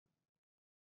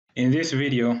In this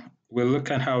video, we'll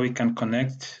look at how we can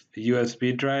connect a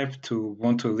USB drive to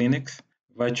Ubuntu Linux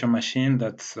virtual machine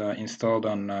that's installed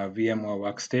on VMware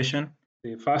Workstation.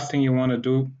 The first thing you want to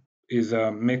do is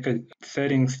make a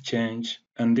settings change,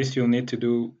 and this you'll need to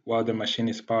do while the machine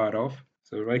is powered off.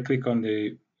 So right-click on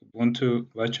the Ubuntu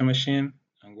virtual machine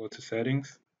and go to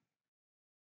settings.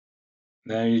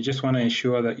 Then you just want to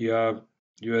ensure that you have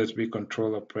USB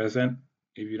controller present.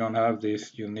 If you don't have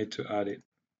this, you'll need to add it.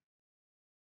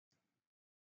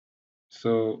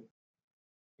 So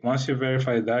once you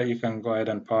verify that, you can go ahead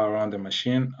and power on the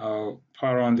machine. I'll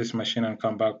power on this machine and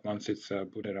come back once it's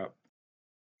booted up.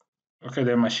 Okay,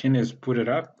 the machine is booted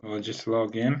up. I'll just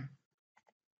log in.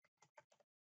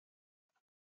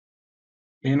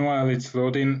 Meanwhile, it's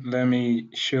loading. Let me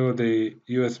show the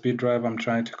USB drive I'm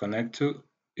trying to connect to.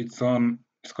 It's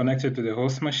connected to the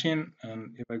host machine,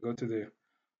 and if I go to the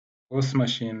host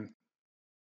machine,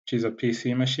 which is a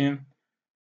PC machine,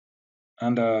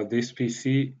 under this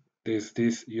PC, there's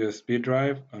this USB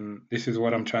drive, and this is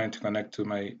what I'm trying to connect to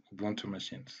my Ubuntu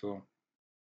machine. So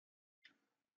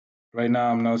right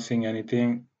now, I'm not seeing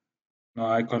anything, no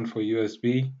icon for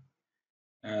USB.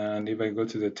 And if I go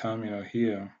to the terminal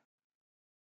here,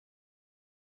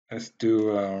 let's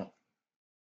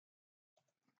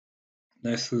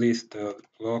list the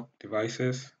block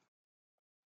devices.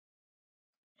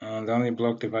 And the only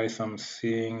block device I'm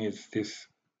seeing is this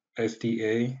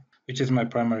SDA, which is my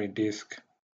primary disk,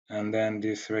 and then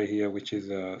this right here, which is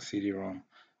a CD-ROM.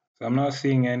 So I'm not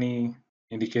seeing any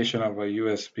indication of a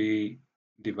USB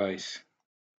device.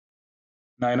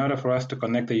 Now, in order for us to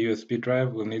connect a USB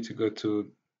drive, we'll need to go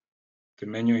to the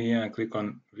menu here and click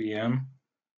on VM,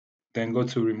 then go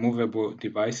to removable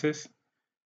devices,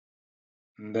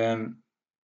 and then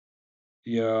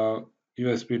your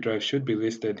USB drive should be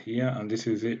listed here, and this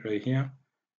is it right here.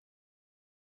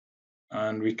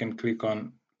 And we can click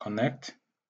on connect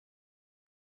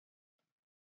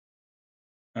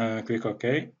and click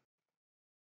OK.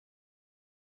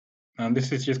 And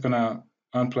this is just gonna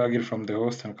unplug it from the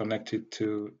host and connect it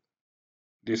to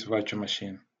this virtual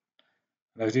machine.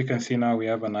 As you can see now, we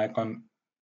have an icon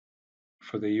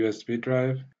for the USB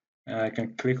drive, and I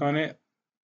can click on it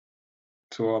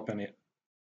to open it.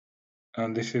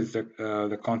 And this is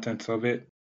the contents of it.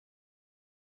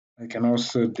 I can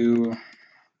also do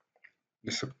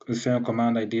the same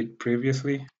command I did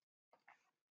previously.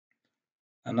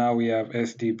 And now we have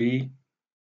SDB.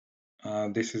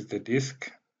 This is the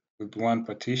disk with one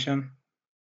partition.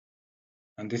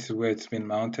 And this is where it's been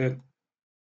mounted.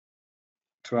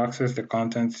 To access the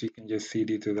contents, you can just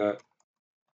cd to that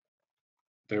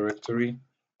directory.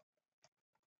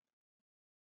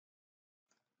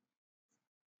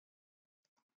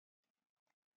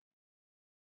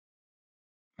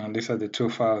 And these are the two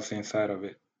files inside of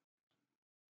it.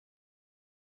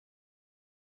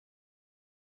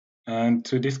 And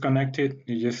to disconnect it,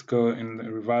 you just go in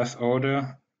the reverse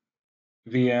order,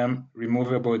 VM,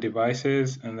 removable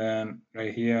devices, and then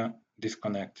right here,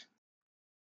 disconnect.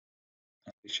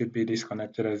 It should be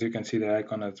disconnected. As you can see, the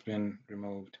icon has been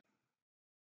removed.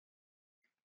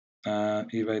 And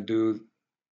if I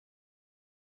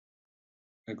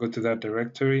go to that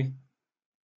directory,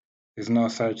 there's no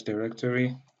such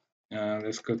directory.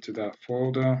 Let's go to that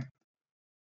folder.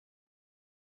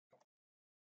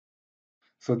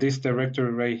 So this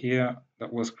directory right here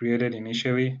that was created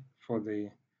initially for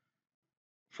the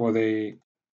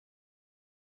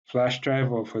flash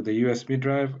drive or for the USB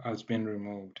drive has been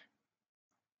removed.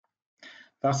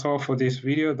 That's all for this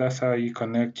video. That's how you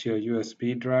connect your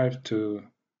USB drive to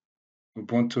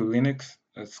Ubuntu Linux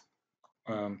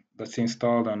that's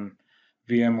installed on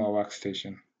VMware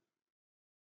Workstation.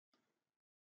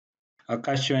 I'll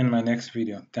catch you in my next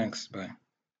video. Thanks. Bye.